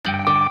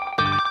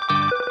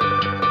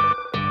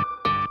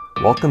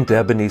Welcome to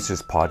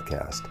Ebenezer's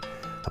Podcast,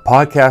 a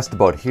podcast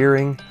about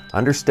hearing,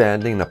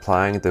 understanding, and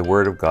applying the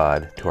Word of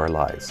God to our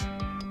lives.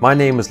 My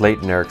name is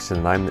Leighton Erickson,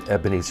 and I'm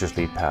Ebenezer's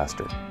lead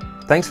pastor.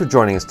 Thanks for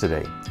joining us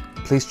today.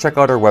 Please check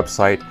out our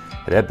website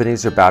at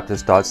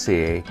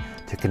ebenezerbaptist.ca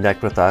to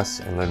connect with us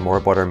and learn more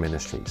about our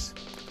ministries.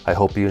 I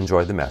hope you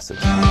enjoy the message.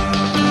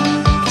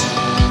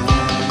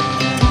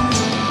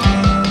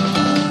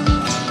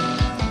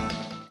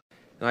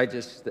 And I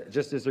just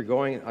as they're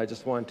going, I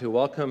just want to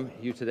welcome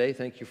you today.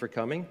 Thank you for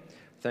coming.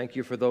 Thank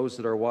you for those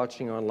that are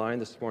watching online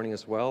this morning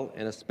as well.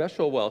 And a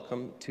special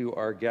welcome to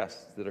our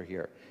guests that are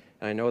here.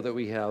 And I know that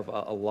we have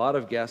a lot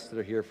of guests that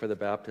are here for the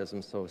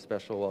baptism, so a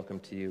special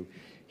welcome to you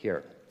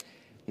here.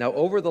 Now,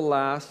 over the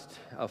last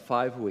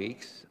 5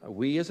 weeks,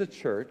 we as a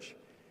church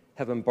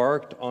have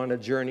embarked on a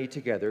journey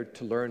together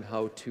to learn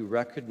how to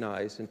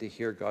recognize and to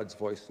hear God's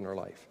voice in our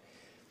life.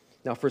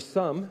 Now, for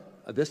some,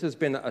 this has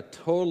been a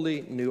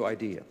totally new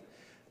idea.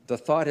 The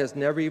thought has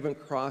never even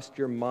crossed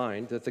your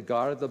mind that the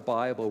God of the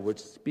Bible would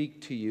speak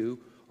to you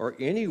or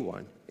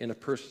anyone in a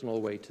personal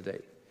way today.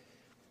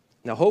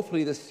 Now,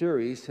 hopefully this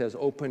series has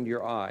opened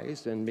your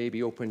eyes and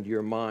maybe opened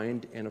your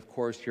mind and, of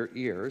course, your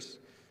ears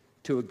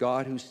to a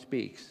God who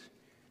speaks.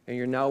 And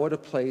you're now at a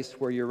place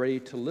where you're ready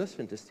to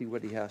listen to see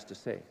what he has to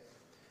say.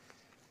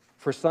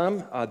 For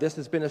some, this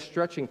has been a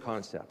stretching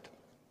concept.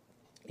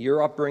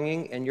 Your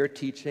upbringing and your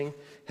teaching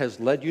has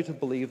led you to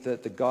believe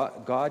that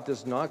God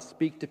does not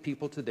speak to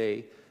people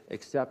today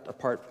except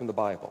apart from the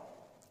Bible.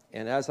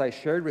 And as I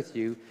shared with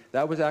you,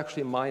 that was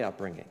actually my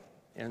upbringing.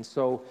 And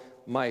so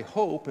my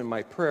hope and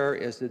my prayer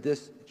is that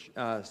this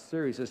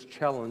series has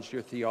challenged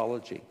your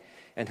theology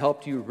and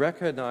helped you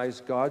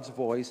recognize God's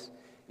voice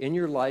in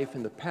your life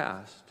in the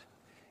past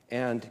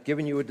and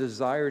given you a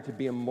desire to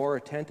be more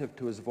attentive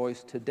to his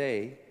voice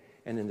today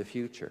and in the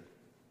future.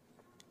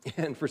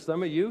 And for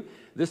some of you,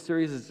 this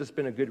series has just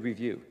been a good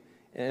review.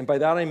 And by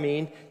that I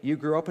mean you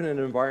grew up in an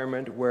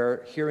environment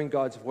where hearing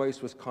God's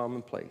voice was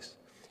commonplace.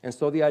 And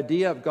so the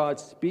idea of God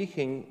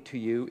speaking to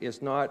you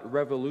is not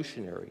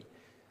revolutionary.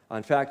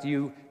 In fact,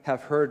 you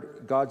have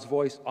heard God's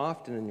voice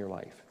often in your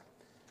life.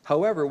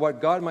 However,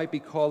 what God might be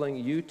calling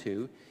you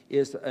to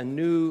is a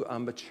new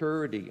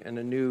maturity and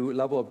a new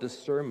level of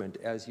discernment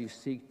as you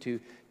seek to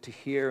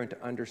hear and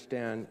to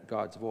understand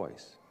God's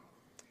voice.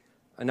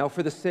 And now,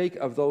 for the sake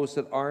of those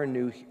that are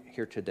new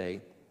here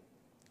today,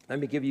 let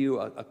me give you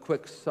a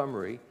quick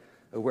summary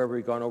of where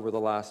we've gone over the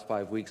last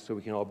 5 weeks so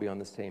we can all be on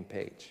the same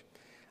page.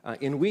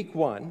 In week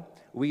 1,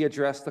 we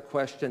addressed the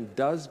question,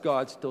 does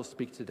God still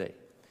speak today?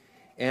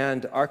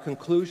 And our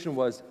conclusion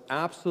was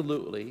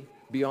absolutely,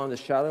 beyond the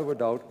shadow of a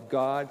doubt,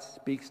 God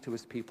speaks to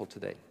his people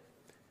today.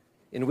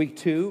 In week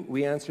 2,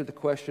 we answered the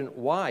question,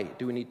 why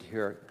do we need to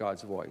hear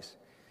God's voice?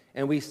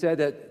 And we said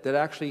that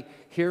actually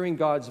hearing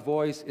God's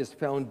voice is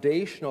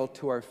foundational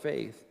to our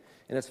faith,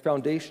 and it's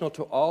foundational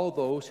to all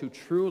those who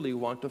truly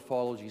want to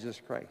follow Jesus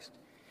Christ.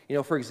 You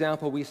know, for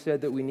example, we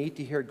said that we need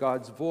to hear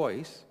God's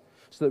voice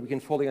so that we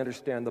can fully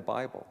understand the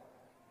Bible.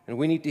 And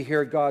we need to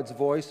hear God's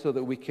voice so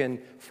that we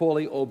can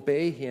fully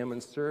obey him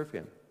and serve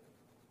him.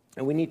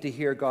 And we need to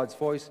hear God's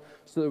voice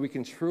so that we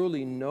can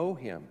truly know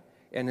him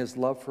and his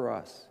love for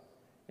us.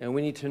 And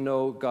we need to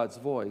know God's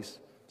voice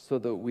so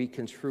that we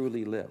can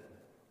truly live,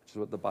 which is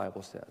what the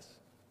Bible says.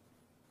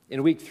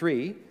 In week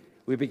 3,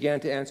 we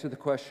began to answer the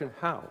question,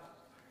 how?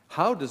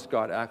 How does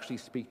God actually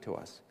speak to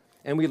us?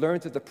 And we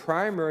learned that the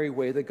primary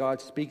way that God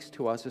speaks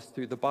to us is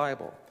through the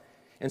Bible.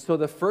 And so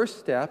the first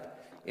step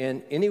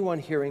in anyone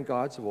hearing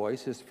God's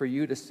voice is for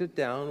you to sit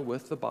down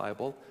with the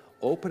Bible,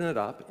 open it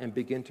up, and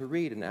begin to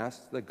read and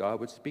ask that God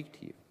would speak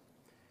to you.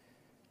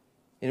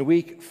 In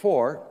week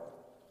 4,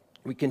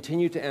 we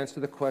continue to answer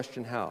the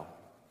question, how?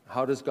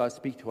 How does God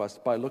speak to us?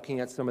 By looking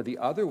at some of the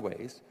other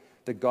ways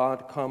that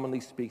God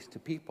commonly speaks to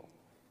people.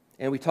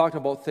 And we talked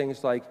about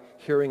things like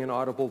hearing an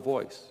audible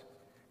voice.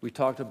 We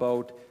talked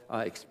about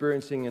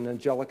experiencing an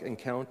angelic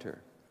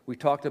encounter. We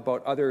talked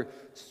about other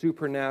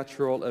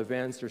supernatural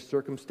events or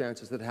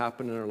circumstances that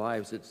happen in our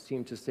lives that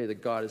seem to say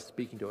that God is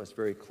speaking to us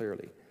very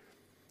clearly.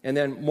 And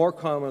then more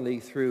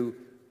commonly through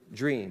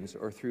dreams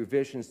or through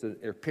visions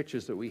or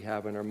pictures that we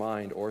have in our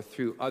mind or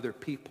through other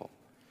people,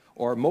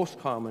 or most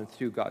common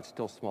through God's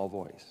still small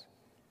voice.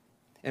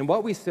 And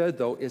what we said,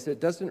 though, is it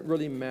doesn't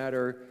really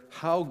matter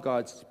how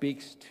God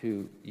speaks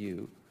to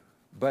you,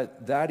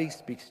 but that he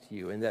speaks to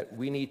you, and that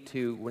we need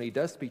to, when he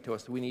does speak to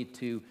us, we need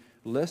to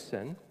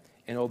listen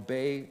and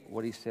obey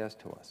what he says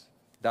to us.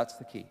 That's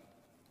the key.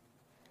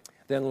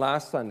 Then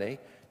last Sunday,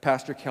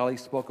 Pastor Kelly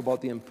spoke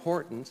about the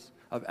importance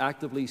of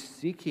actively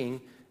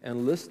seeking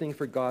and listening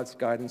for God's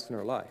guidance in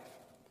our life.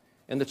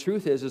 And the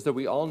truth is that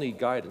we all need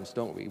guidance,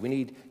 don't we? We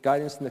need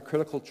guidance in the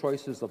critical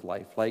choices of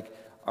life, like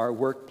our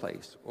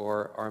workplace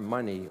or our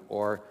money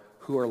or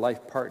who our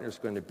life partner is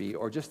going to be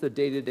or just the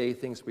day-to-day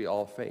things we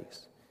all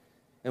face.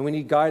 And we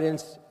need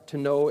guidance to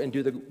know and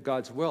do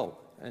God's will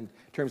in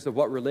terms of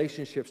what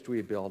relationships do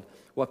we build,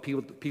 what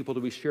people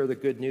do we share the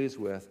good news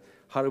with,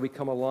 how do we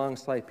come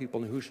alongside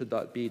people, and who should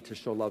that be to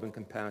show love and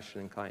compassion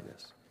and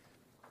kindness.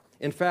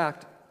 In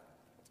fact,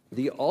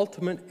 the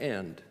ultimate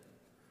end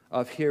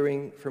of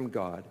hearing from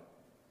God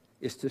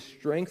is to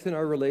strengthen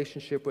our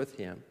relationship with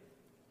Him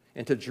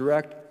and to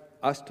direct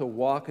us to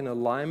walk in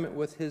alignment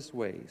with His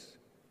ways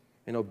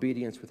and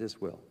obedience with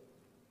His will.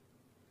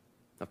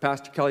 Now,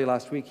 Pastor Kelly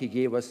last week, he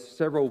gave us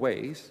several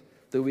ways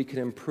that we can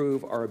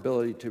improve our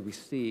ability to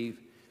receive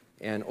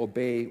and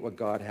obey what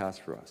God has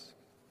for us.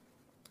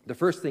 The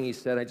first thing he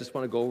said, I just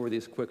want to go over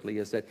these quickly,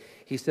 is that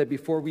he said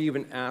before we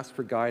even ask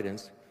for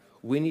guidance,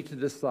 we need to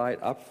decide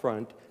up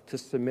front to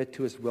submit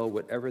to His will,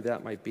 whatever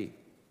that might be.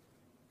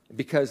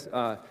 Because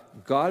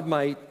God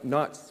might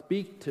not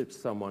speak to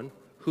someone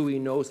who He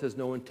knows has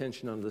no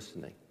intention on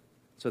listening.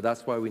 So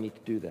that's why we need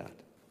to do that.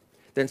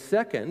 Then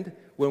second,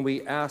 when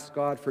we ask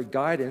God for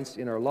guidance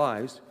in our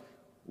lives,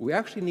 we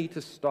actually need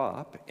to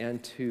stop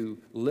and to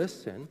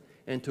listen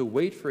and to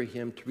wait for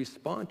Him to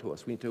respond to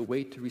us. We need to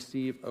wait to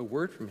receive a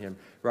word from Him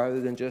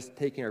rather than just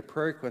taking our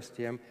prayer request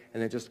to Him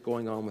and then just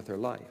going on with our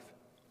life.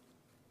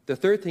 The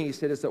third thing he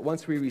said is that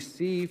once we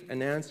receive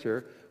an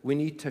answer, we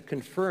need to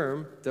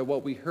confirm that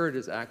what we heard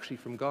is actually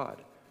from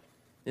God.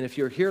 And if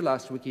you're here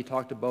last week, he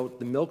talked about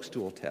the milk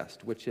stool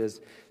test, which is,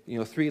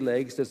 3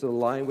 legs. Does it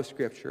align with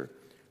Scripture?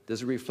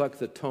 Does it reflect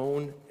the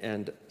tone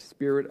and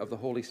spirit of the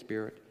Holy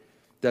Spirit?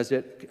 Is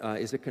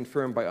it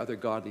confirmed by other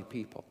godly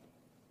people?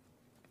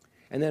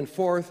 And then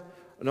fourth,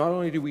 not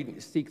only do we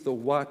seek the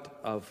what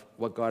of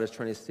what God is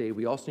trying to say,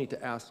 we also need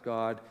to ask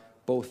God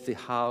both the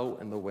how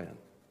and the when.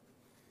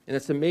 And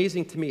it's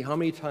amazing to me how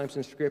many times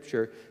in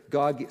Scripture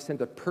God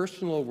sent a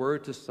personal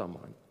word to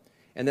someone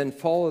and then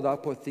followed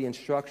up with the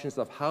instructions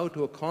of how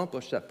to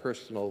accomplish that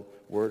personal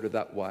word or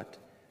that what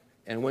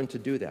and when to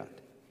do that.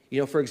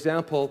 For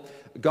example,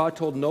 God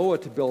told Noah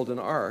to build an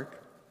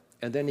ark,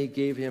 and then He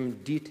gave him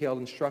detailed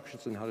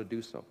instructions on how to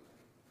do so.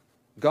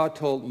 God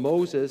told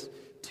Moses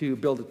to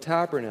build a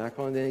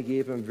tabernacle, and then He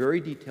gave him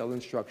very detailed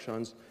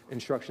instructions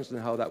on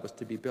how that was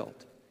to be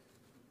built.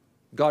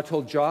 God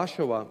told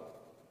Joshua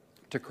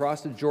to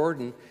cross the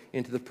Jordan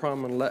into the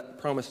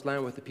promised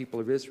land with the people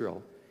of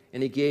Israel,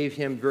 and He gave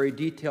him very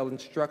detailed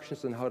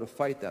instructions on how to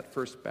fight that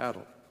first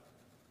battle.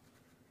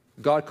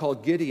 God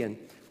called Gideon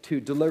to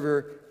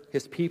deliver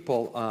his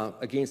people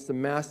against the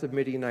massive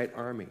Midianite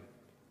army,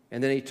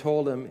 and then He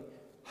told him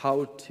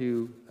how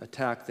to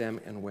attack them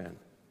and when.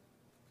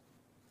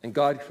 And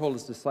God told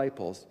His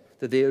disciples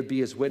that they would be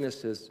His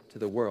witnesses to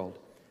the world.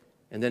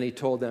 And then He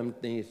told them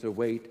they needed to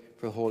wait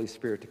for the Holy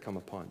Spirit to come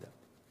upon them.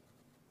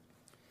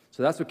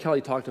 So that's what Kelly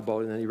talked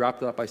about. And then he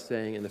wrapped it up by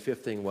saying, and the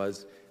fifth thing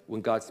was,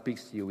 when God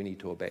speaks to you, we need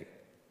to obey.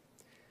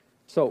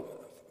 So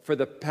for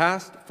the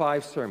past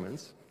 5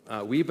 sermons,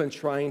 we've been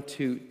trying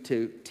to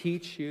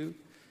teach you,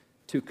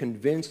 to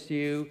convince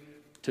you,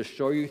 to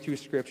show you through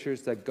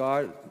Scriptures that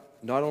God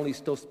not only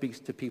still speaks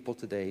to people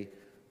today,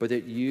 but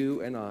that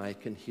you and I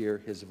can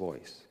hear His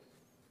voice.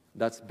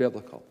 That's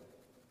biblical.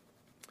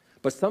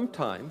 But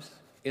sometimes,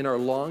 in our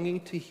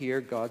longing to hear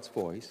God's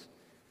voice,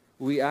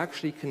 we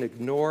actually can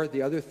ignore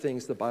the other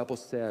things the Bible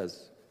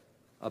says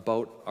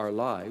about our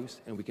lives,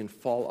 and we can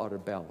fall out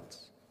of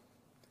balance.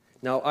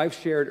 Now, I've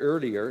shared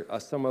earlier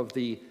some of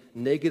the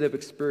negative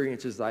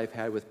experiences I've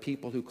had with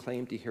people who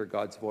claim to hear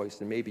God's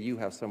voice, and maybe you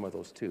have some of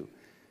those too.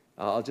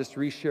 I'll just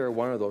reshare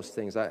one of those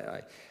things.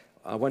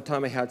 One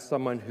time I had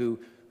someone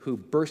who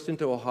burst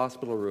into a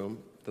hospital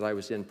room that I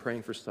was in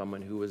praying for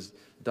someone who was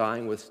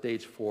dying with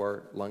stage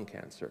 4 lung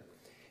cancer.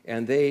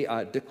 And they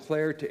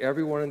declared to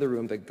everyone in the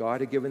room that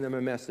God had given them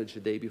a message the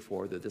day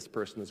before that this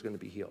person was going to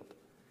be healed.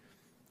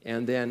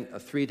 And then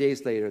 3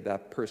 days later,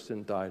 that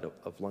person died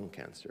of lung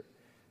cancer.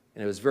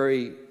 And it was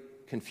very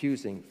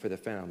confusing for the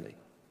family.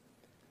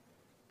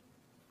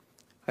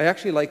 I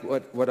actually like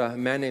what a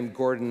man named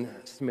Gordon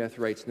Smith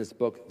writes in his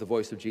book, The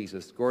Voice of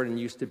Jesus. Gordon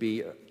used to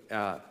be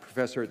a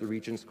professor at the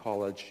Regents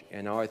College,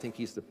 and now I think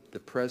he's the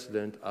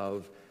president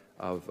of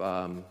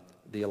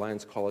the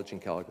Alliance College in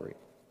Calgary.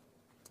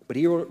 But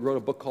he wrote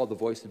a book called The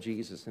Voice of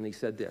Jesus, and he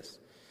said this: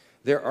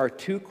 there are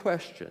 2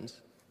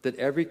 questions that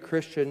every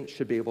Christian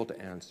should be able to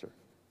answer.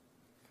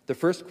 The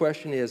first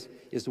question is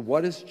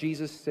what is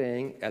Jesus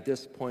saying at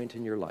this point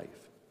in your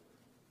life?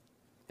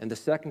 And the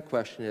second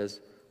question is,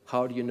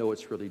 how do you know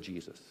it's really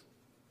Jesus?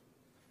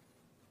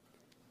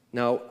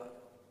 Now,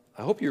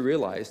 I hope you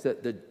realize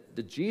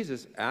that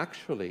Jesus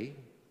actually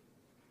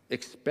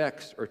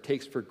expects or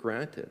takes for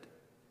granted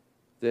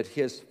that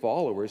His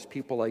followers,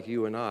 people like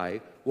you and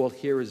I, will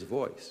hear His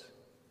voice.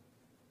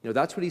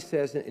 That's what He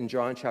says in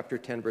John chapter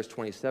 10, verse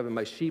 27.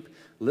 My sheep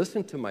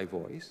listen to my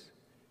voice.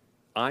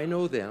 I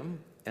know them,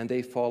 and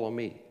they follow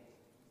me.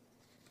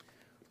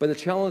 But the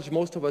challenge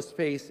most of us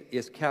face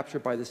is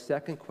captured by the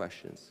second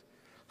question.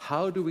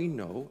 How do we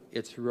know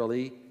it's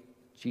really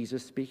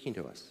Jesus speaking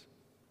to us?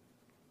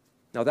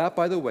 Now that,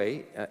 by the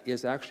way,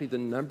 is actually the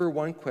number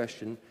 1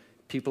 question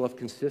people have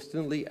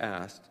consistently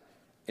asked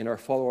in our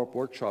follow-up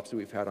workshops that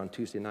we've had on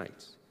Tuesday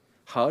nights.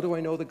 How do I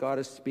know that God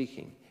is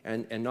speaking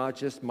and not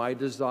just my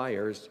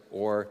desires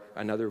or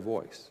another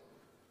voice?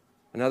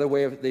 Another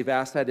way they've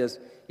asked that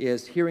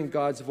is hearing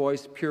God's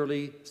voice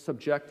purely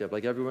subjective,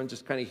 like everyone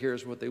just kind of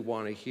hears what they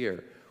want to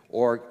hear?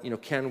 Or,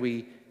 can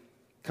we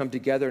come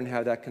together and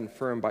have that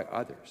confirmed by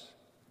others?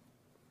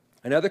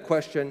 Another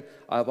question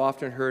I've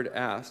often heard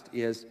asked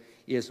is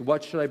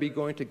what should I be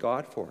going to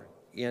God for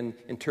in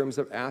terms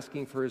of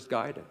asking for his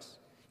guidance?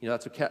 You know,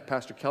 that's what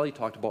Pastor Kelly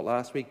talked about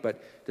last week,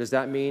 but does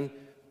that mean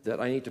that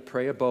I need to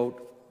pray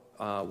about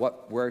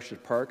where I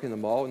should park in the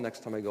mall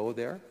next time I go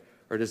there?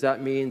 Or does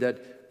that mean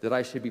that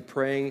I should be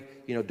praying,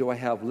 you know, do I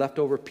have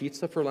leftover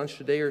pizza for lunch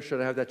today, or should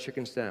I have that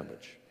chicken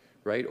sandwich,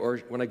 right? Or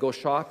when I go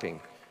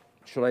shopping,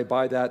 should I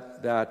buy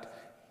that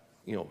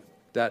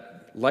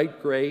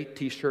light gray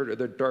T-shirt or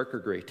the darker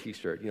gray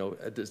T-shirt? You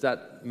know, does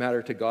that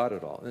matter to God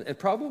at all? And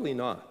probably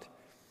not,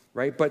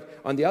 right?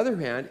 But on the other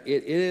hand,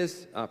 it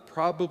is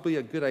probably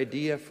a good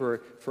idea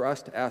for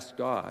us to ask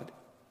God,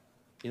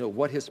 you know,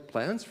 what his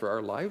plans for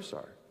our lives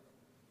are.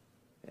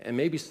 And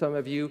maybe some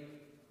of you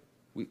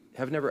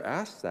have never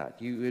asked that.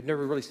 You had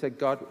never really said,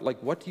 God,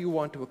 like, what do you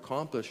want to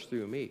accomplish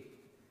through me?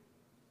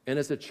 And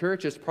as a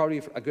church, it's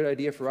probably a good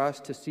idea for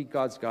us to seek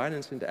God's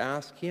guidance and to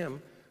ask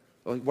him,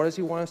 what does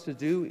he want us to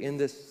do in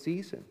this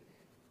season,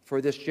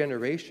 for this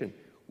generation?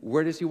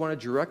 Where does he want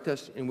to direct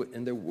us in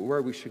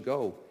where we should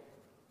go?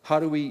 How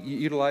do we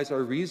utilize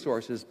our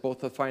resources, both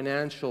the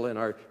financial and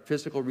our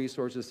physical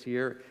resources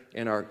here,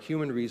 and our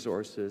human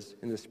resources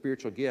and the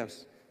spiritual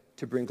gifts,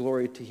 to bring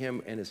glory to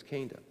him and his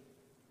kingdom?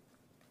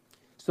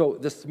 So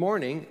this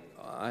morning,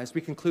 as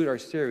we conclude our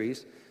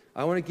series,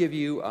 I want to give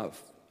you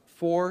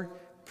 4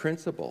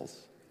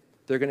 principles.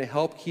 They're going to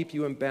help keep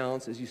you in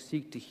balance as you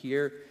seek to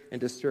hear and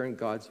discern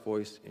God's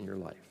voice in your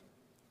life.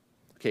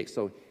 Okay,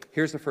 so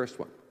here's the first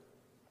one.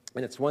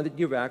 And it's one that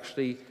you've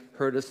actually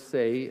heard us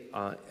say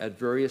at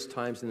various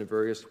times and in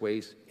various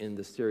ways in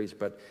the series,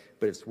 but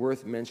it's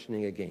worth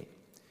mentioning again.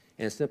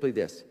 And it's simply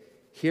this: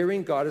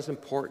 hearing God is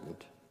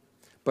important,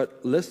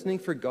 but listening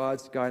for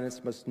God's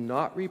guidance must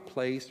not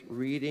replace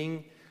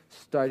reading,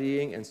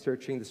 studying, and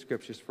searching the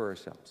scriptures for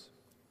ourselves.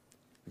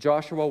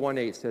 Joshua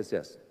 1:8 says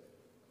this: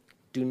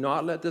 do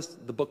not let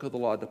the book of the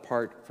law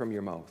depart from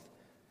your mouth.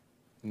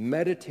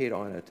 Meditate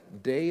on it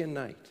day and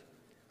night,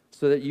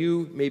 so that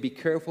you may be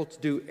careful to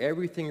do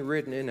everything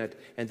written in it,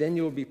 and then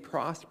you will be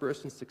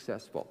prosperous and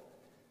successful.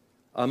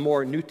 A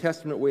more New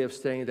Testament way of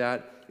saying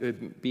that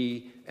would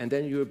be, and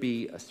then you will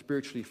be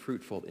spiritually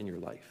fruitful in your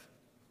life.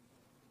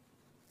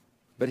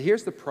 But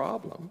here's the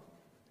problem,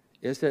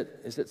 is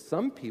that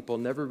some people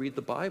never read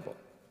the Bible,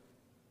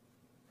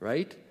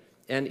 right?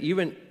 And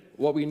even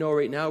what we know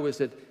right now is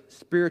that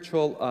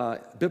spiritual,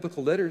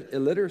 biblical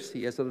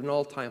illiteracy is at an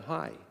all-time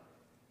high,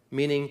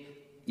 meaning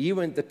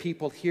even the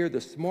people here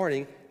this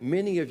morning,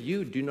 many of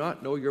you do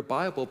not know your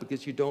Bible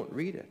because you don't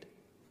read it.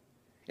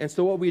 And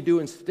so what we do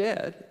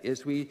instead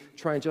is we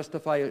try and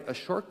justify a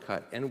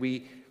shortcut, and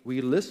we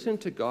listen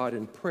to God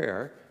in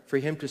prayer for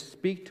him to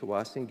speak to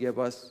us and give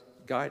us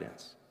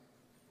guidance.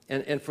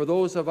 And for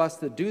those of us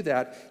that do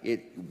that,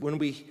 when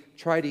we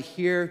try to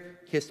hear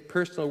his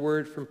personal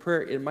word from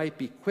prayer, it might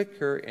be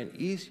quicker and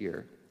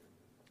easier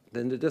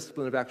than the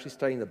discipline of actually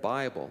studying the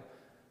Bible.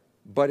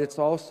 But it's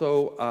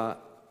also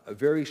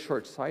very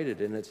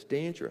short-sighted, and it's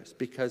dangerous,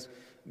 because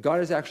God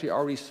has actually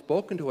already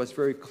spoken to us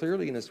very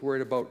clearly in his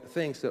word about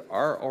things that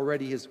are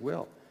already his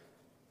will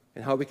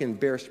and how we can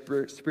bear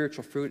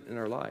spiritual fruit in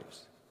our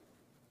lives.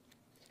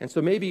 And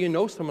so maybe you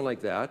know someone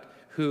like that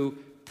who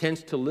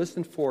tends to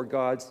listen for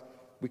God's,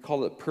 we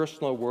call it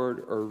personal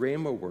word or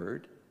rhema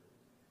word,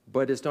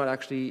 but is not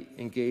actually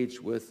engaged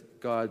with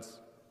God's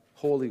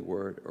holy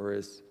word or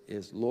his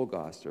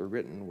logos or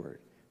written word.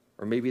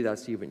 Or maybe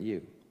that's even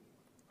you.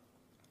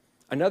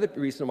 Another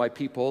reason why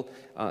people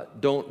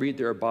don't read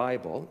their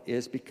Bible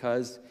is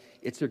because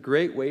it's a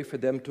great way for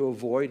them to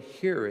avoid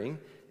hearing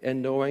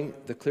and knowing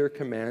the clear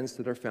commands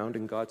that are found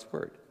in God's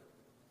word.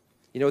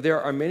 You know, there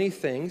are many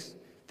things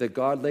that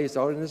God lays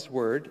out in his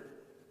word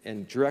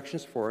and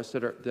directions for us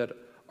that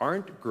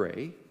aren't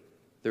gray.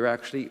 They're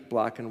actually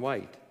black and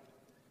white.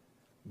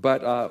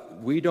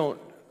 But we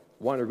don't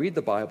want to read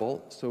the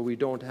Bible, so we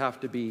don't have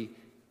to be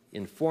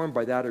informed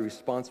by that or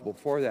responsible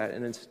for that.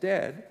 And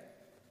instead,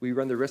 we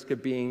run the risk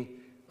of being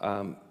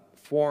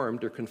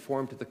formed or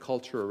conformed to the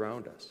culture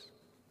around us.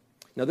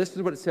 Now, this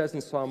is what it says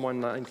in Psalm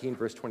 119,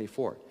 verse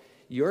 24.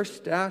 Your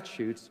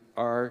statutes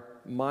are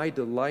my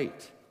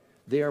delight.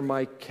 They are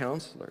my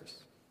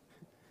counselors.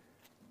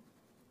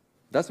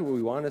 That's what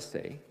we want to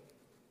say.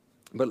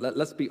 But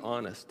let's be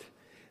honest.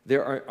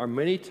 There are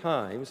many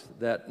times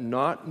that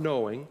not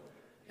knowing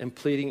and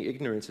pleading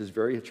ignorance is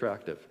very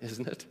attractive,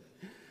 isn't it?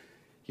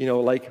 You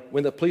know, like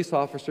when the police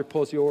officer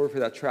pulls you over for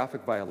that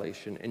traffic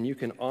violation, and you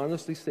can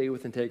honestly say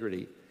with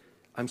integrity,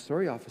 I'm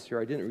sorry, officer,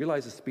 I didn't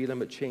realize the speed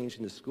limit changed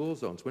in the school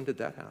zones. When did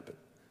that happen?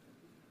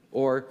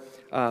 Or,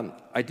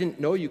 I didn't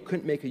know you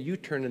couldn't make a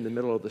U-turn in the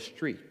middle of the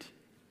street.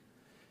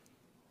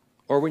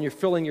 Or when you're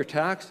filling your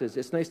taxes,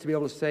 it's nice to be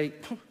able to say,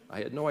 I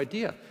had no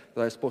idea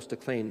that I was supposed to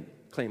claim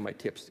my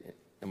tips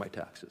in my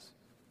taxes.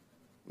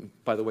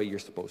 By the way, you're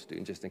supposed to,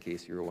 just in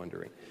case you were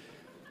wondering.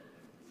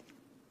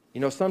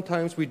 You know,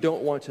 sometimes we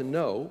don't want to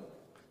know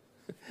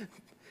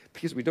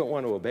because we don't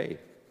want to obey.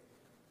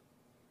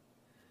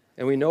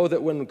 And we know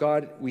that when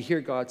we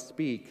hear God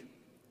speak,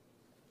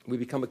 we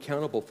become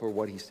accountable for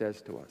what he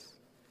says to us.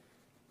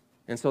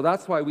 And so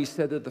that's why we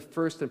said that the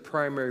first and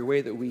primary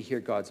way that we hear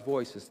God's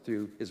voice is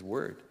through his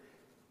word.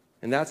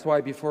 And that's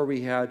why before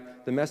we had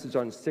the message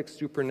on 6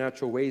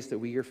 supernatural ways that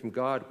we hear from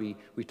God,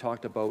 we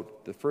talked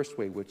about the first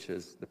way, which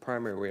is the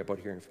primary way about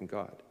hearing from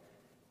God.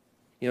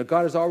 You know,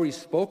 God has already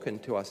spoken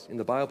to us in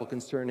the Bible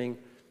concerning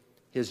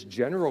his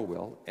general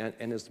will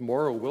and his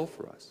moral will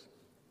for us.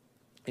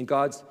 And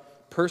God's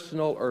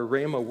personal or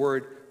rhema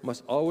word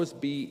must always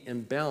be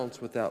in balance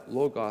with that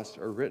logos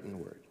or written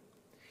word.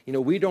 You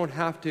know, we don't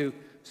have to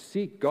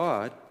seek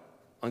God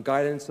on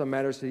guidance on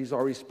matters that he's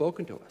already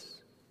spoken to us.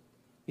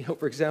 You know,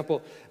 for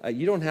example,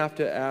 you don't have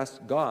to ask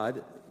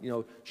God, you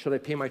know, should I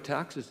pay my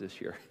taxes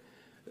this year?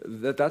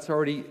 That's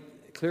already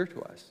clear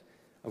to us.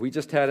 We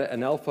just had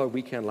an Alpha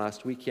weekend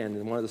last weekend,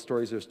 and one of the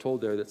stories I was told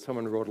there that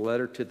someone wrote a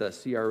letter to the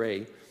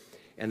CRA,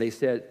 and they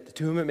said,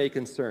 to whom it may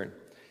concern,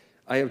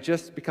 I have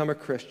just become a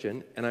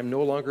Christian, and I'm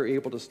no longer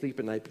able to sleep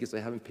at night because I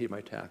haven't paid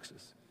my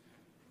taxes.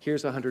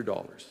 Here's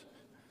 $100.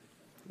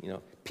 You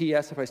know,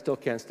 P.S. if I still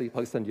can't sleep,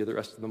 I'll send you the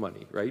rest of the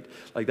money, right?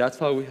 Like that's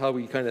how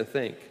we kind of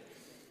think.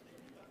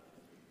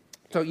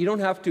 So you don't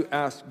have to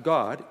ask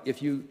God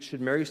if you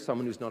should marry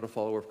someone who's not a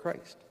follower of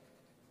Christ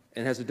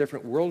and has a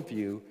different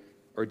worldview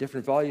or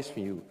different values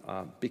from you,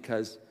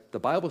 because the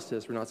Bible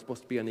says we're not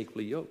supposed to be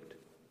unequally yoked.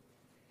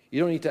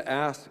 You don't need to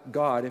ask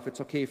God if it's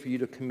okay for you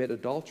to commit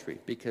adultery,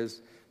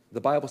 because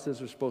the Bible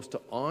says we're supposed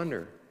to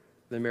honor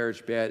the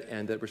marriage bed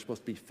and that we're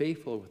supposed to be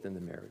faithful within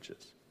the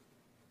marriages.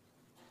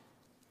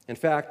 In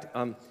fact,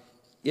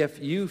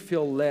 if you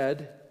feel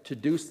led to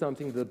do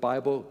something that the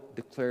Bible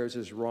declares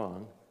is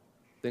wrong,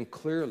 then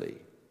clearly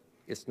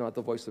it's not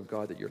the voice of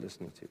God that you're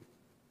listening to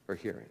or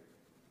hearing.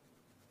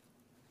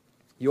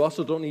 You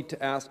also don't need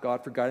to ask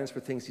God for guidance for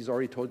things he's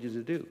already told you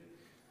to do.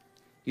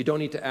 You don't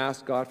need to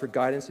ask God for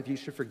guidance if you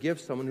should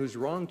forgive someone who's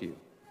wronged you,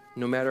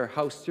 no matter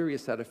how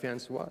serious that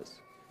offense was,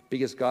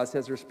 because God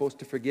says we're supposed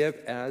to forgive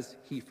as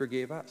he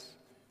forgave us.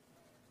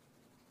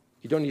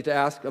 You don't need to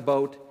ask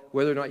about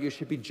whether or not you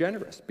should be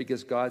generous,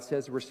 because God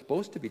says we're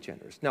supposed to be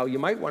generous. Now, you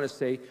might want to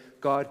say,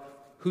 God,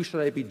 who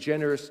should I be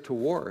generous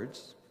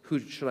towards? Who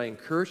should I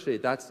encourage today?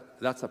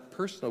 That's a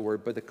personal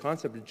word, but the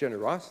concept of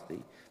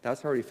generosity,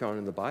 that's already found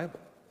in the Bible.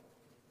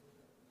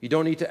 You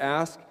don't need to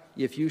ask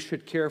if you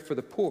should care for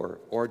the poor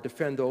or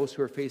defend those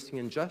who are facing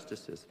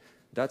injustices.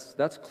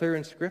 That's clear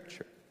in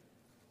Scripture.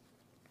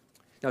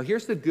 Now,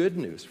 here's the good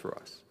news for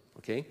us,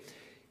 okay?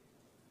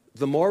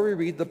 The more we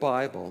read the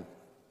Bible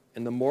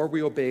and the more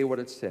we obey what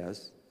it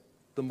says,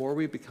 the more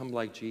we become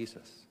like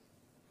Jesus.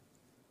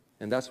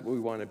 And that's what we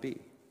want to be.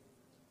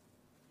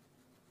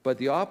 But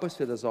the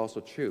opposite is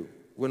also true.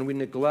 When we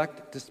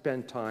neglect to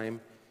spend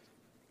time,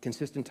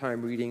 consistent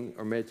time reading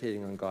or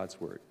meditating on God's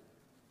Word,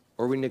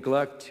 or we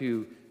neglect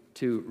to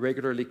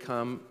regularly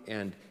come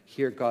and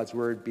hear God's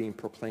Word being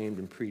proclaimed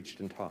and preached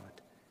and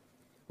taught,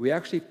 we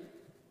actually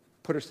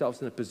put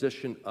ourselves in a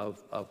position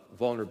of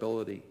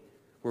vulnerability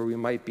where we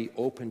might be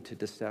open to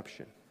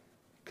deception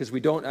because we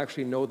don't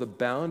actually know the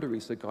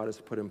boundaries that God has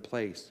put in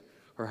place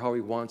or how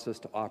he wants us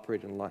to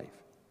operate in life.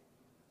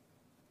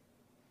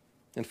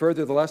 And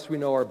further, the less we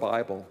know our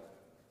Bible,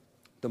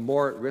 the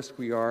more at risk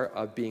we are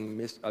of being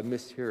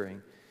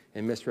mishearing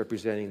and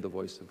misrepresenting the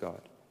voice of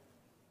God.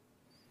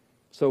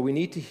 So we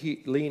need to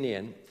lean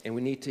in, and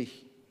we need to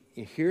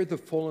hear the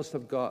fullness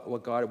of God,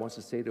 what God wants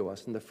to say to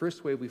us. And the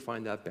first way we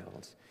find that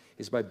balance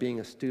is by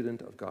being a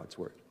student of God's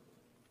Word.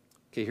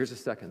 Okay, here's the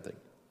second thing.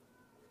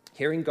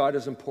 Hearing God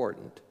is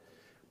important,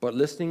 but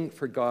listening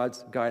for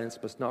God's guidance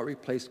must not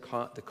replace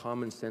the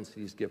common sense that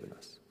he's given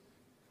us.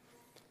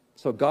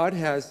 So God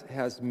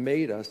has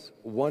made us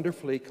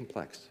wonderfully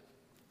complex.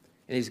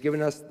 And he's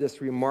given us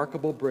this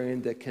remarkable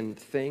brain that can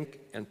think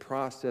and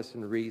process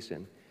and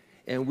reason.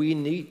 And we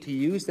need to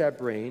use that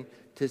brain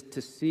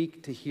to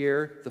seek to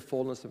hear the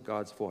fullness of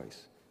God's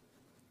voice.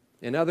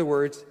 In other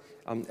words,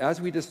 as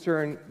we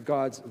discern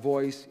God's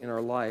voice in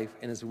our life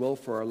and his will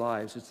for our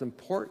lives, it's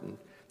important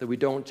that we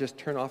don't just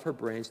turn off our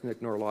brains and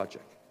ignore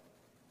logic.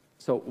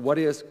 So what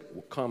is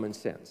common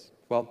sense?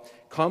 Well,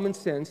 common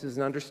sense is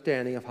an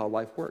understanding of how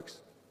life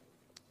works.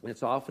 And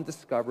it's often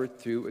discovered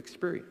through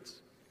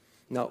experience.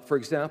 Now, for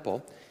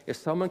example, if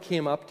someone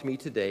came up to me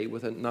today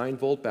with a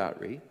 9-volt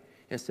battery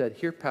and said,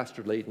 "Here,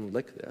 Pastor Layton,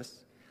 lick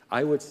this,"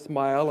 I would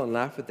smile and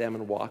laugh at them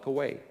and walk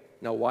away.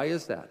 Now, why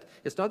is that?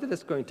 It's not that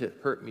it's going to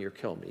hurt me or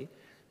kill me,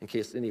 in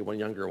case anyone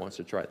younger wants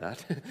to try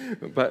that.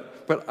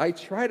 but I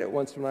tried it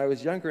once when I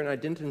was younger, and I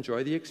didn't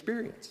enjoy the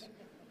experience,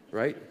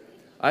 right?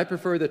 I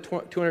prefer the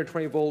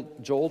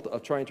 220-volt jolt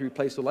of trying to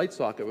replace a light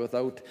socket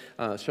without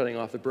shutting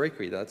off the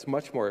breaker. That's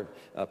much more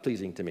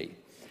pleasing to me.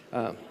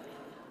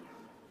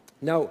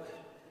 Now,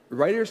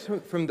 writers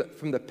from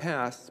the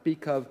past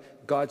speak of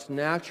God's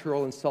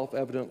natural and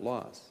self-evident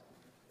laws.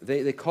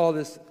 They call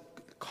this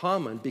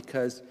common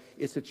because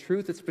it's a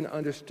truth that's been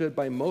understood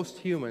by most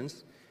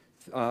humans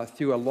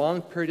through a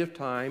long period of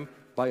time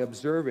by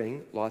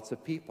observing lots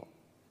of people.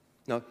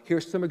 Now,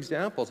 here's some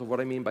examples of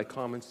what I mean by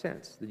common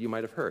sense that you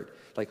might have heard.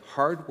 Like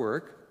hard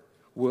work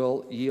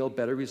will yield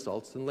better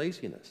results than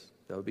laziness.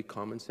 That would be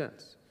common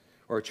sense.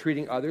 Or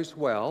treating others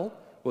well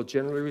will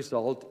generally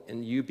result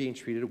in you being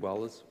treated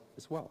well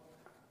as well.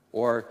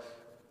 Or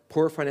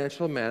poor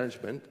financial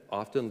management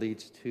often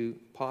leads to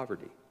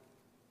poverty.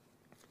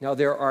 Now,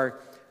 there are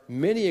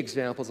many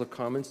examples of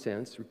common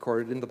sense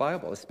recorded in the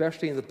Bible,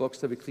 especially in the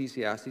books of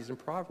Ecclesiastes and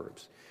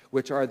Proverbs,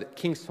 which are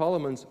King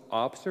Solomon's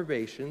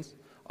observations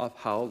of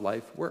how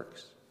life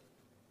works.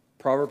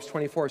 Proverbs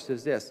 24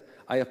 says this,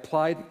 I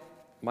applied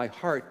my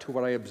heart to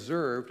what I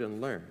observed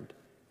and learned,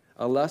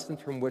 a lesson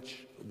from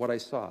what I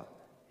saw.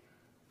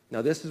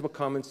 Now, this is what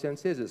common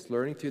sense is. It's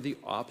learning through the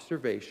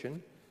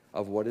observation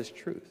of what is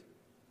truth.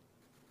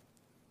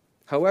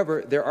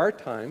 However, there are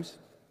times,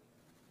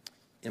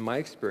 in my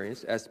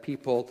experience, as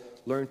people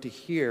learn to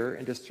hear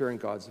and discern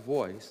God's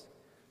voice,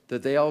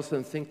 that they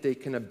also think they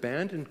can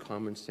abandon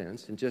common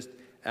sense and just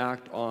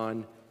act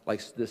on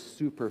like this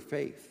super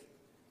faith.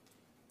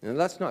 And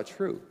that's not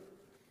true.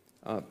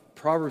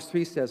 Proverbs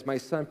 3 says, my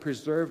son,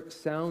 preserve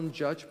sound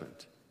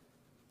judgment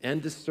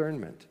and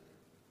discernment.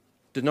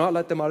 Do not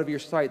let them out of your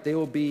sight. They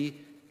will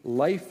be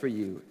life for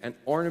you, an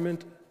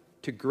ornament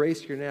to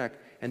grace your neck,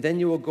 and then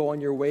you will go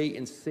on your way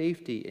in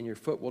safety, and your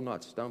foot will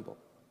not stumble.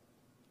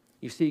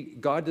 You see,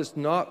 God does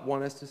not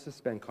want us to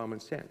suspend common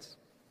sense.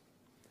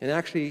 And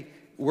actually,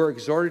 we're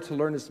exhorted to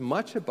learn as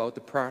much about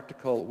the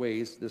practical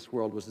ways this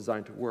world was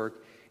designed to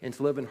work and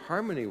to live in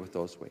harmony with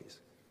those ways.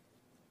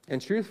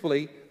 And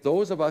truthfully,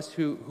 those of us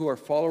who are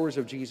followers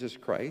of Jesus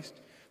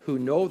Christ, who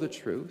know the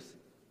truth,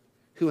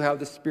 who have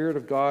the Spirit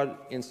of God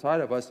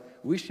inside of us,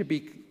 we should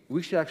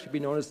actually be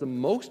known as the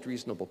most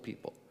reasonable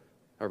people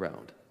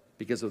around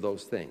because of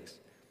those things.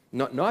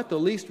 Not the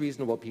least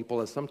reasonable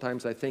people, as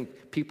sometimes I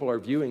think people are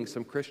viewing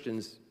some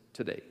Christians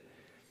today,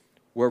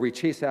 where we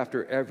chase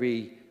after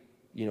every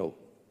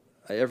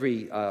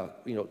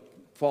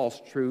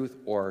false truth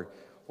or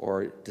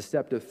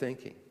deceptive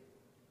thinking.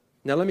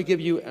 Now, let me give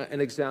you an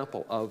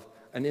example of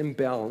an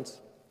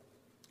imbalance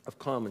of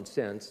common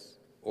sense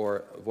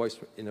or a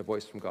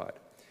voice from God.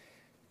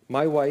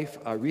 My wife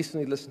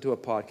recently listened to a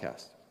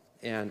podcast,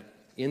 and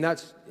in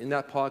that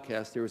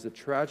podcast, there was a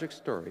tragic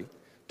story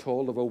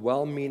told of a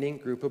well-meaning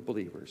group of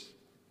believers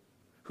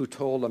who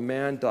told a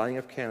man dying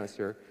of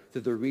cancer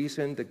that the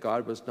reason that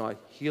God was not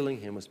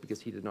healing him was because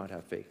he did not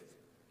have faith.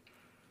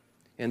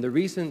 And the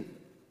reason,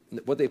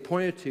 what they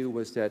pointed to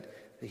was that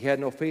he had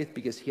no faith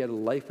because he had a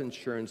life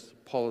insurance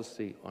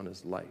policy on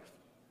his life.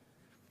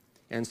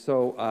 And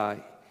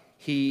so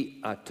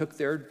he took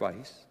their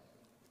advice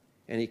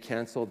and he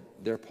canceled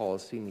their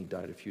policy and he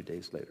died a few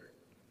days later.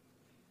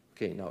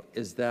 Okay, now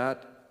is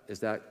that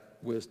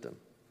wisdom?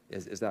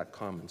 Is that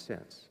common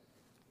sense?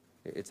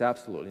 It's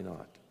absolutely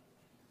not.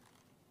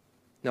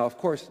 Now, of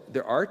course,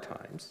 there are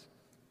times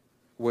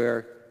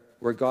where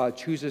God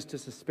chooses to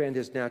suspend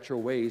his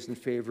natural ways in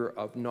favor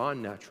of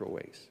non-natural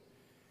ways.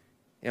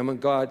 And when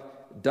God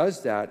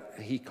does that,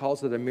 he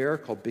calls it a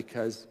miracle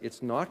because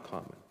it's not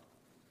common.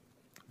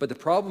 But the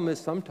problem is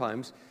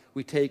sometimes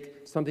we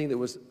take something that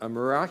was a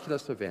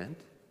miraculous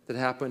event that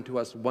happened to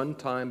us one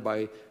time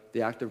by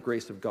the act of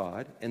grace of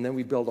God, and then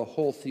we build a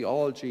whole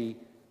theology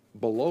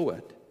below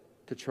it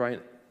to try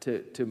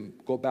to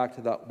go back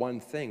to that one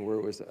thing where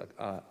it was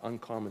an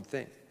uncommon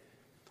thing.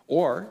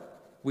 Or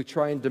we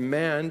try and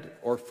demand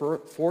or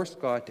force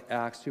God to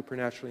act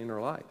supernaturally in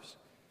our lives.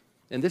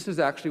 And this is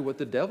actually what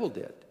the devil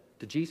did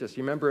to Jesus.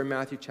 You remember in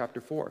Matthew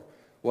chapter 4,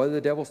 what did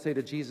the devil say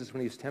to Jesus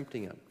when he was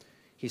tempting him?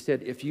 He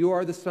said, if you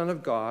are the Son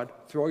of God,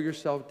 throw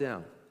yourself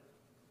down.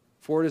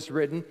 For it is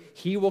written,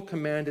 he will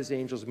command his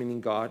angels,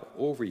 meaning God,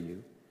 over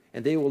you,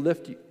 and they will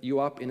lift you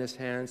up in his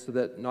hands so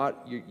that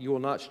you will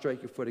not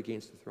strike your foot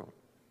against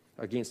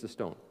the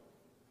stone.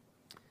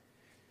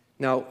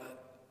 Now,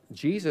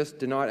 Jesus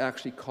did not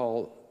actually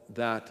call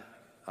that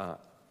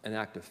an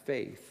act of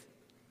faith.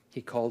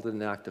 He called it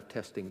an act of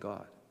testing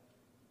God.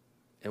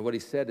 And what he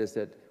said is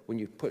that when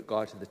you put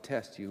God to the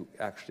test, you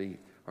actually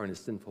are in a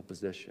sinful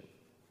position.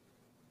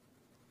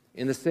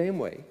 In the same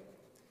way,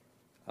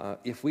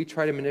 if we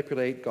try to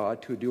manipulate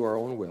God to do our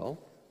own will,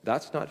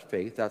 that's not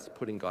faith, that's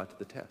putting God to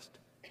the test.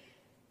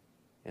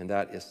 And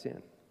that is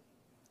sin.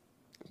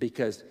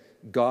 Because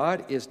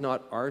God is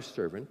not our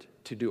servant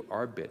to do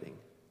our bidding.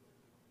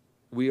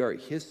 We are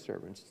his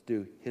servants to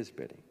do his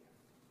bidding.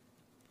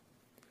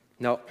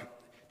 Now,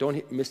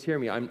 don't mishear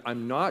me.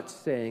 I'm not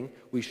saying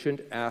we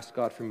shouldn't ask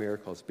God for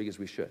miracles, because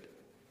we should.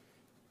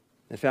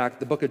 In fact,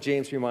 the book of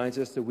James reminds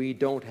us that we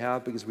don't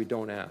have because we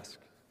don't ask.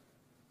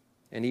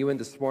 And even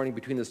this morning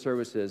between the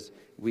services,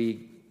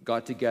 we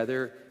got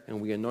together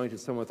and we anointed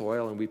someone with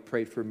oil and we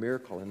prayed for a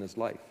miracle in his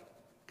life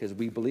because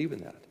we believe in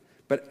that.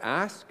 But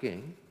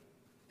asking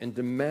and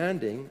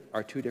demanding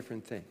are two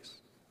different things.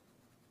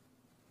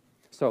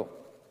 So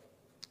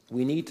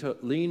we need to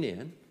lean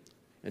in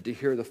and to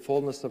hear the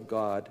fullness of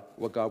God,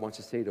 what God wants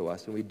to say to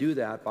us. And we do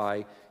that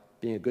by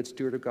being a good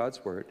steward of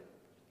God's word,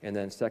 and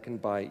then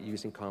second, by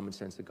using common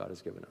sense that God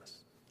has given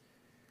us.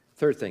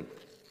 Third thing,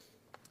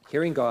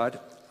 hearing God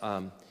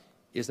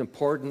is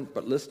important,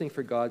 but listening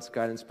for God's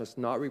guidance must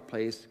not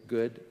replace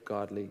good,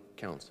 godly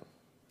counsel.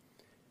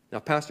 Now,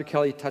 Pastor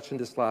Kelly touched on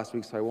this last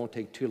week, so I won't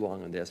take too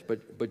long on this,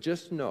 but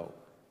just know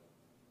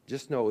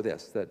just know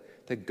this,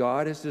 that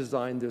God has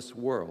designed this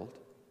world,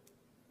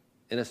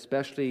 and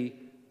especially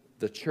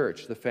the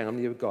church, the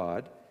family of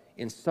God,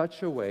 in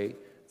such a way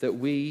that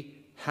we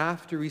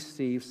have to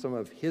receive some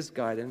of his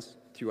guidance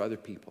through other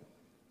people.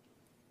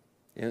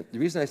 And the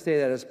reason I say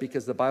that is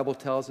because the Bible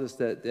tells us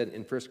that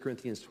in 1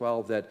 Corinthians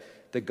 12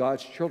 that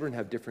God's children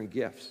have different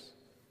gifts,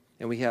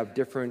 and we have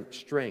different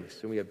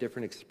strengths, and we have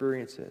different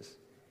experiences.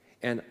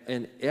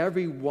 And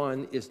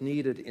everyone is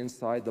needed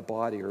inside the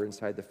body or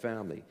inside the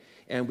family.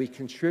 And we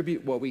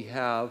contribute what we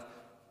have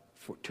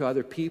to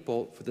other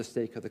people for the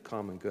sake of the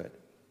common good.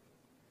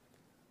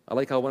 I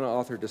like how one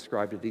author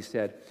described it. He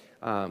said,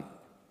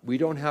 we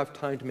don't have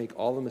time to make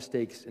all the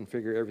mistakes and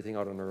figure everything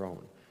out on our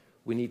own.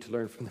 We need to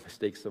learn from the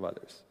mistakes of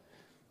others.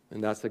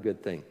 And that's a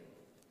good thing.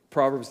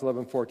 Proverbs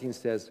 11:14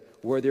 says,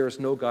 where there is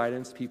no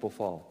guidance, people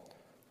fall.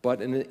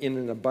 But in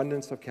an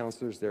abundance of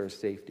counselors, there is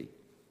safety.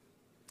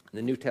 In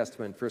the New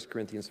Testament, 1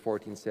 Corinthians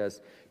 14 says,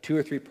 2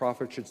 or 3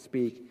 prophets should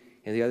speak,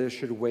 and the others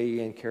should weigh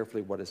in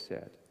carefully what is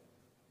said.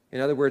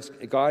 In other words,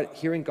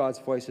 hearing God's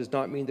voice does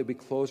not mean that we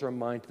close our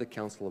mind to the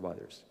counsel of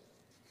others.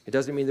 It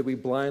doesn't mean that we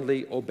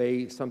blindly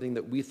obey something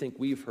that we think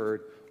we've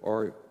heard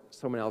or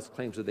someone else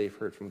claims that they've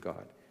heard from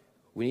God.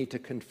 We need to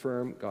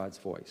confirm God's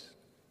voice.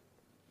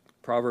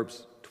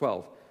 Proverbs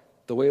 12,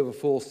 the way of a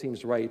fool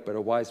seems right, but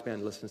a wise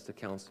man listens to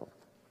counsel.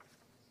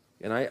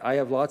 And I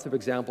have lots of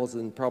examples,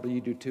 and probably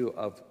you do too,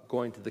 of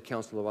going to the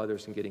counsel of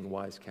others and getting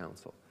wise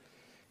counsel.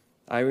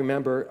 I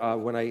remember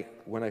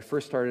when I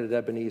first started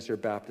at Ebenezer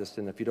Baptist,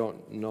 and if you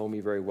don't know me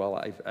very well,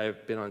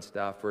 I've been on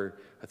staff for,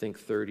 I think,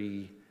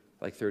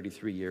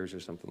 33 years or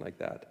something like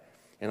that.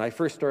 And I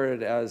first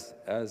started as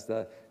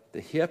the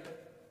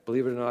hip,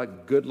 believe it or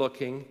not,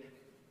 good-looking,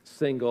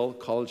 single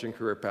college and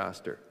career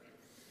pastor.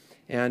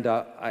 And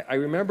I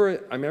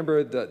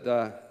remember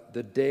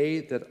the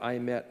day that I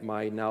met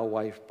my now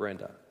wife,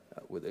 Brenda.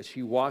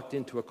 She walked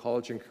into a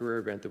college and career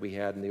event that we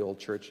had in the old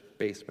church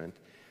basement.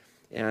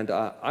 And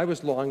I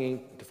was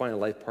longing to find a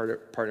life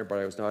partner, but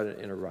I was not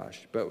in a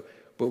rush. But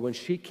when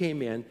she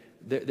came in,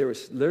 there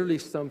was literally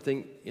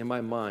something in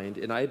my mind,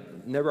 and I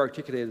never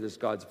articulated it as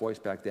God's voice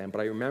back then, but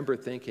I remember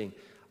thinking,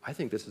 I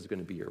think this is going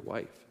to be your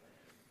wife.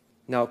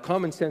 Now,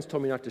 common sense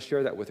told me not to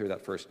share that with her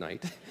that first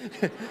night,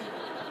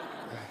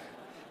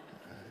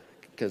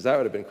 because that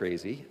would have been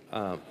crazy.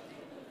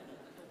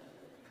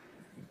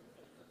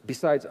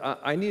 Besides,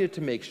 I needed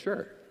to make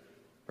sure,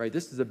 right?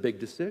 This is a big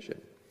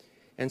decision.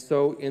 And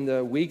so in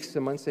the weeks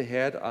and months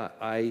ahead,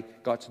 I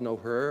got to know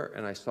her,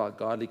 and I sought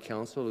godly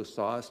counsel who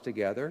saw us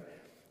together.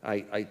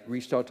 I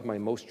reached out to my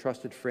most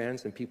trusted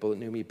friends and people that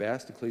knew me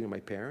best, including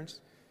my parents,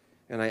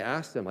 and I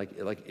asked them,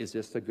 like, is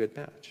this a good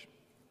match?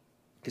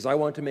 Because I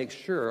wanted to make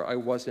sure I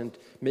wasn't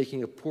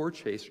making a poor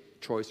choice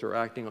or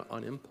acting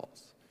on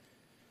impulse.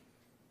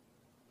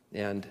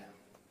 And,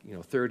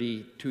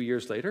 32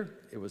 years later,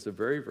 it was a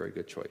very, very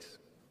good choice.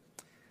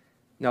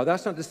 Now,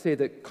 that's not to say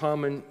that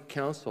common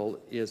counsel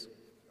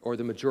or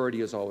the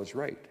majority is always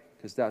right,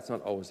 because that's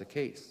not always the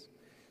case.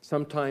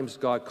 Sometimes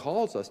God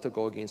calls us to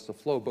go against the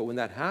flow, but when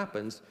that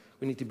happens,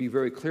 we need to be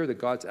very clear that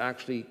God's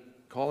actually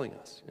calling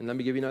us. And let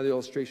me give you another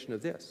illustration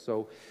of this.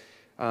 So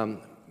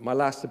my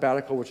last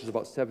sabbatical, which was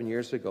about 7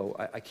 years ago,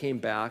 I came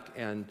back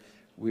and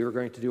we were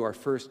going to do our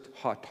first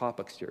Hot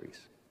Topic series.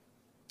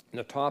 And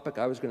the topic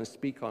I was going to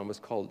speak on was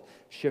called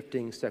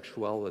Shifting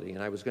Sexuality,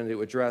 and I was going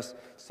to address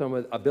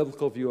a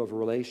biblical view of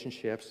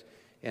relationships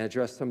and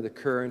address some of the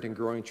current and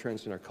growing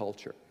trends in our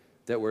culture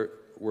that were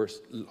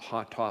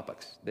hot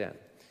topics then.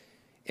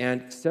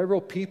 And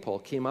several people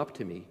came up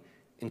to me,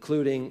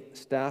 including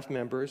staff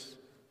members,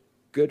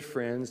 good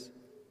friends,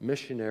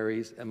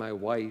 missionaries, and my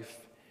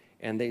wife,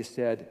 and they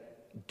said,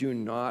 do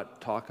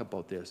not talk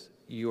about this.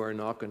 You are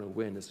not going to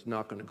win. It's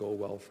not going to go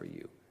well for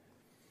you.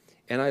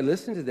 And I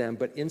listened to them,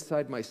 but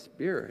inside my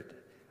spirit,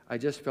 I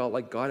just felt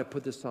like God had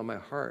put this on my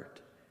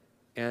heart,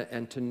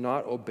 and to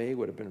not obey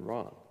would have been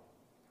wrong.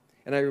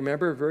 And I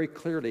remember very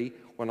clearly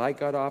when I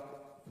got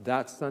up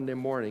that Sunday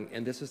morning,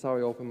 and this is how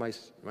I opened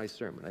my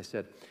sermon. I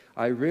said,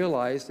 I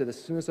realized that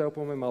as soon as I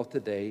open my mouth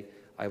today,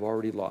 I've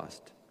already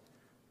lost.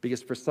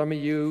 Because for some of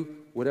you,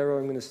 whatever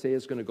I'm going to say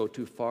is going to go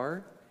too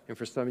far, and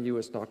for some of you,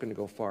 it's not going to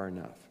go far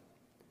enough.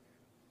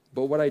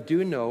 But what I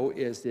do know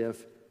is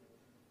if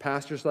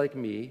pastors like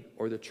me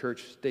or the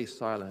church stay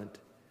silent,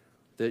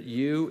 that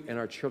you and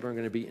our children are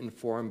going to be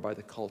informed by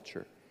the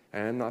culture.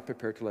 And I'm not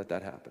prepared to let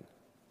that happen.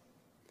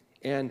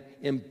 And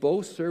in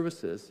both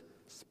services,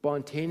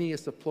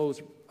 spontaneous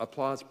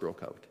applause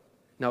broke out.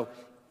 Now,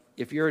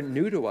 if you're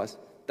new to us,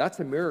 that's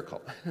a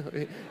miracle,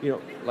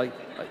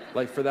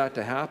 like for that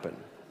to happen.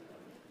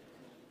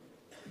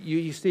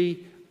 You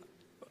see,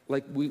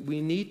 like we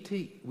need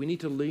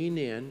to lean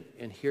in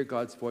and hear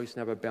God's voice and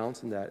have a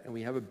balance in that. And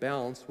we have a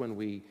balance when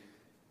we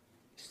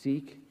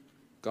seek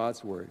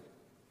God's word,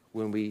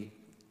 when we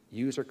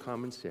use our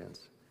common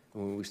sense,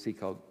 and when we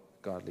seek out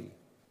godly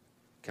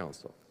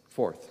counsel.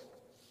 Fourth,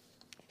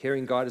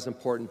 hearing God is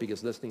important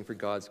because listening for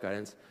God's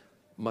guidance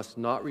must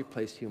not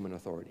replace human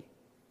authority.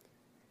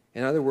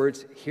 In other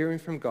words, hearing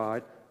from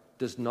God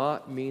does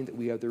not mean that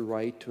we have the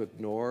right to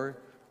ignore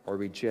or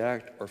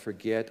reject or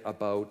forget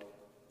about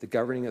the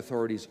governing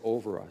authorities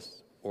over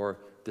us, or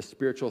the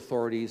spiritual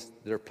authorities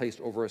that are placed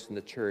over us in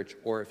the church,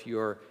 or if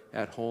you're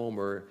at home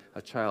or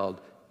a child,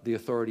 the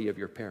authority of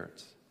your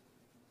parents.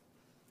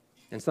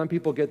 And some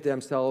people get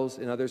themselves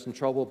and others in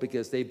trouble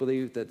because they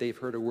believe that they've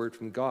heard a word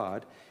from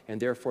God,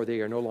 and therefore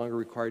they are no longer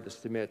required to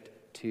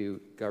submit to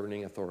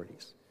governing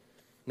authorities.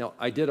 Now,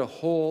 I did a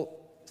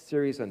whole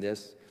series on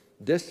this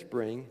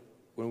spring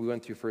when we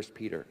went through 1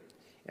 Peter.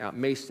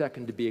 May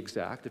 2nd to be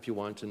exact, if you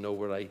want to know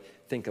what I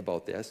think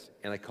about this.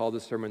 And I called the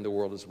sermon, "The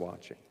World is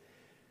Watching."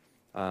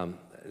 I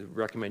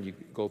recommend you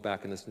go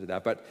back and listen to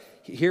that. But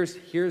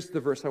here's the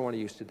verse I want to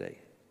use today.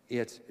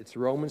 It's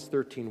Romans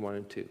 13, 1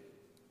 and 2.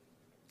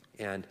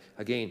 And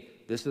again,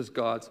 this is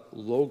God's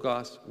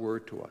Logos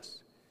word to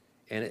us.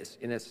 And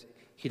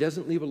he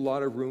doesn't leave a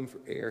lot of room for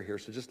error here,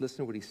 so just listen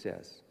to what he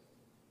says.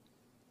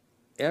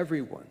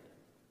 Everyone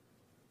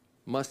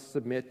must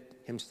submit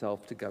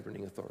himself to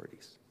governing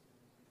authorities.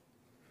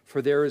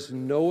 For there is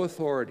no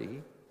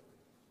authority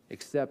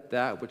except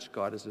that which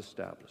God has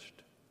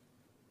established.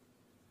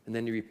 And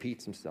then he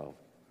repeats himself.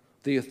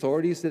 The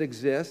authorities that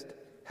exist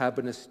have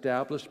been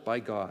established by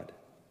God.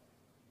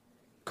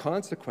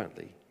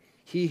 Consequently,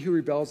 he who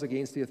rebels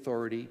against the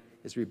authority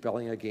is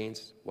rebelling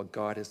against what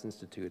God has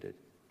instituted.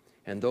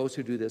 And those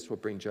who do this will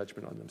bring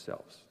judgment on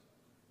themselves.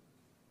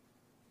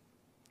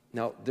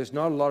 Now, there's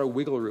not a lot of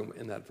wiggle room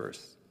in that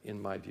verse,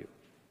 in my view.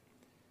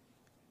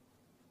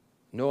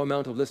 No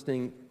amount of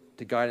listening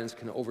to guidance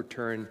can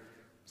overturn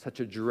such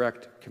a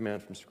direct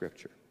command from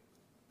Scripture.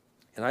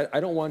 And I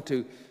don't want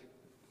to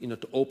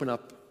open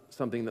up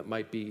something that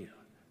might be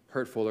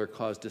hurtful or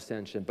cause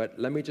dissension, but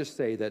let me just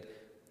say that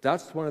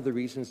that's one of the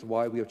reasons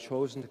why we have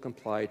chosen to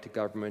comply to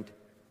government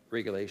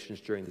regulations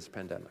during this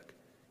pandemic.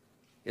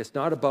 It's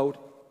not about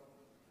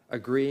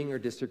agreeing or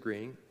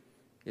disagreeing.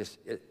 It's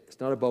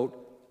not about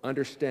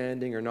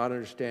understanding or not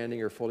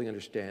understanding or fully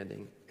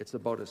understanding. It's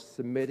about us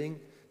submitting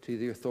to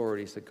the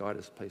authorities that God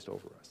has placed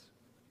over us.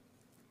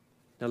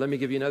 Now, let me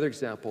give you another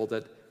example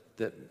that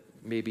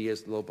maybe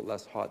is a little bit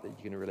less hot that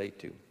you can relate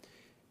to.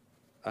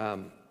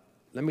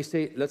 Let's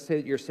say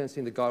that you're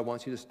sensing that God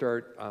wants you to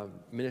start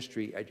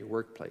ministry at your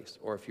workplace,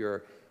 or if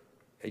you're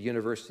a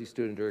university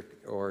student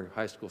or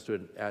high school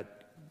student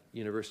at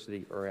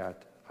university or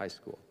at high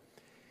school.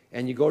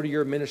 And you go to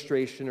your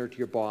administration or to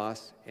your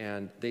boss,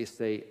 and they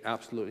say,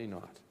 absolutely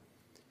not.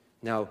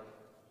 Now,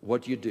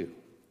 what do?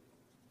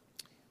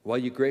 Well,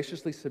 you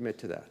graciously submit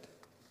to that.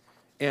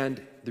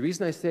 And the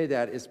reason I say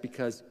that is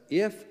because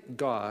if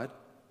God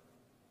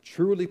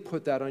truly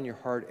put that on your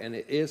heart and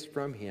it is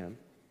from him,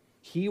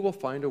 he will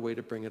find a way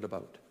to bring it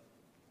about.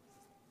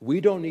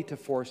 We don't need to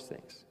force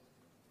things.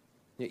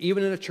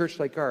 Even in a church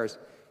like ours,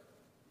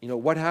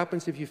 what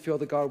happens if you feel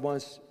that God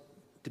wants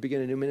to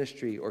begin a new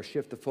ministry or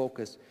shift the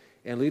focus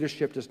and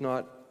leadership does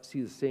not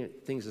see the same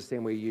things the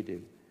same way you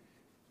do?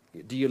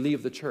 Do you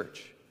leave the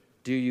church?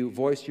 Do you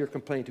voice your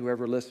complaint to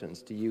whoever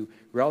listens? Do you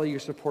rally your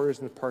supporters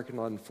in the parking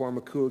lot and form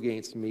a coup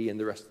against me and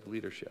the rest of the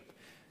leadership?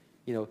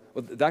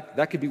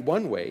 That could be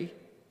one way.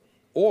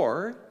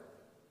 Or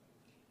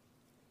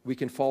we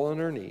can fall on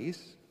our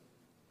knees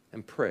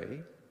and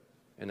pray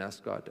and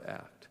ask God to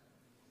act.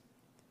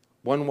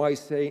 One wise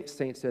saint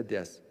said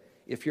this: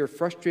 if you're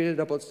frustrated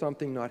about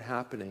something not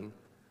happening,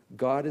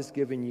 God has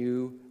given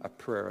you a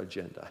prayer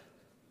agenda.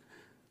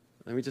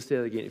 Let me just say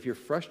that again. If you're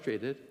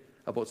frustrated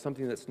about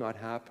something that's not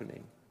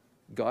happening,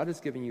 God has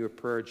given you a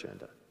prayer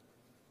agenda.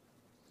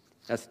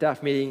 At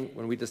staff meeting,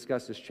 when we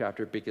discussed this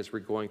chapter, because we're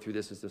going through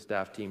this as a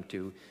staff team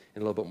too,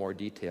 in a little bit more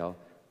detail,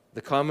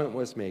 the comment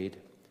was made,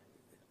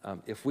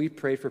 if we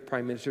prayed for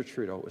Prime Minister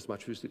Trudeau as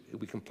much as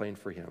we complained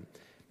for him,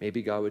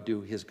 maybe God would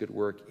do his good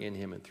work in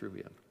him and through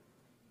him.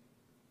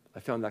 I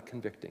found that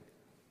convicting.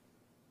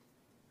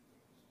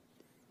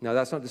 Now,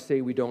 that's not to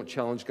say we don't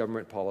challenge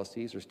government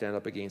policies or stand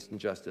up against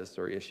injustice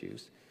or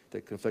issues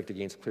that conflict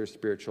against clear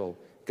spiritual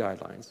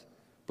guidelines,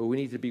 but we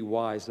need to be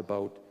wise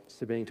about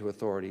submitting to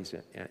authorities,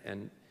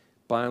 and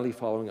blindly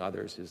following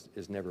others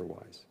is never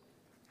wise.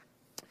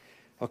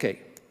 Okay,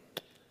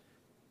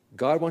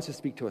 God wants to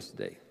speak to us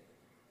today.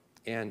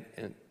 And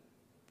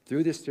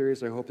through this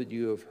series, I hope that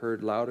you have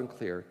heard loud and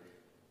clear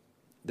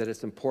that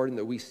it's important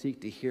that we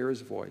seek to hear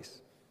his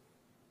voice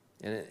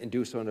and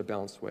do so in a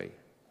balanced way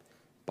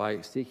by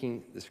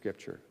seeking the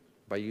Scripture,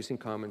 by using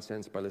common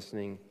sense, by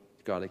listening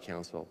to godly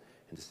counsel,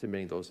 and to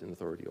submitting those in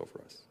authority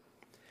over us.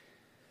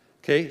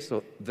 Okay,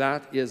 so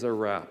that is a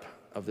wrap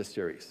of this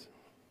series.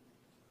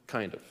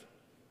 Kind of.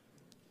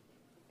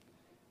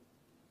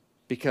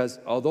 Because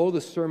although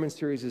the sermon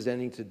series is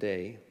ending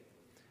today,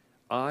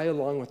 I,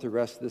 along with the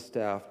rest of the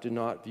staff, do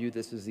not view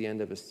this as the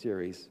end of a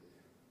series,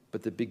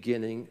 but the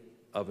beginning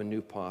of a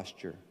new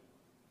posture,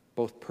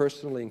 both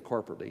personally and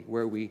corporately,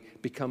 where we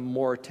become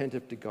more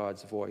attentive to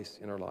God's voice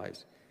in our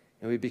lives,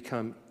 and we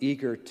become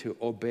eager to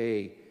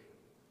obey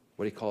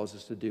what he calls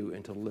us to do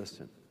and to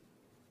listen.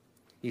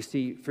 You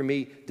see, for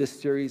me, this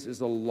series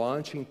is a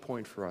launching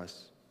point for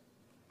us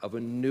of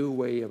a new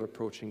way of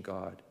approaching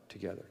God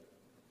together.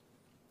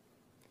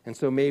 And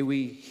so may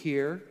we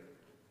hear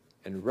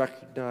and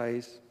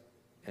recognize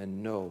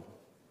and know.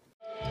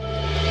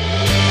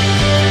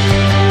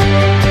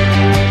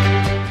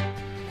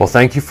 Well,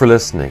 thank you for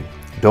listening.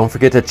 Don't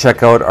forget to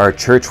check out our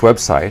church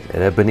website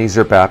at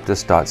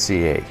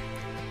ebenezerbaptist.ca.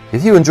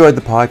 If you enjoyed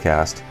the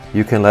podcast,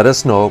 you can let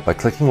us know by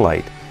clicking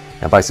like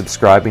and by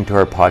subscribing to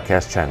our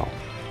podcast channel.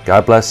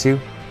 God bless you,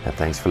 and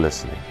thanks for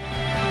listening.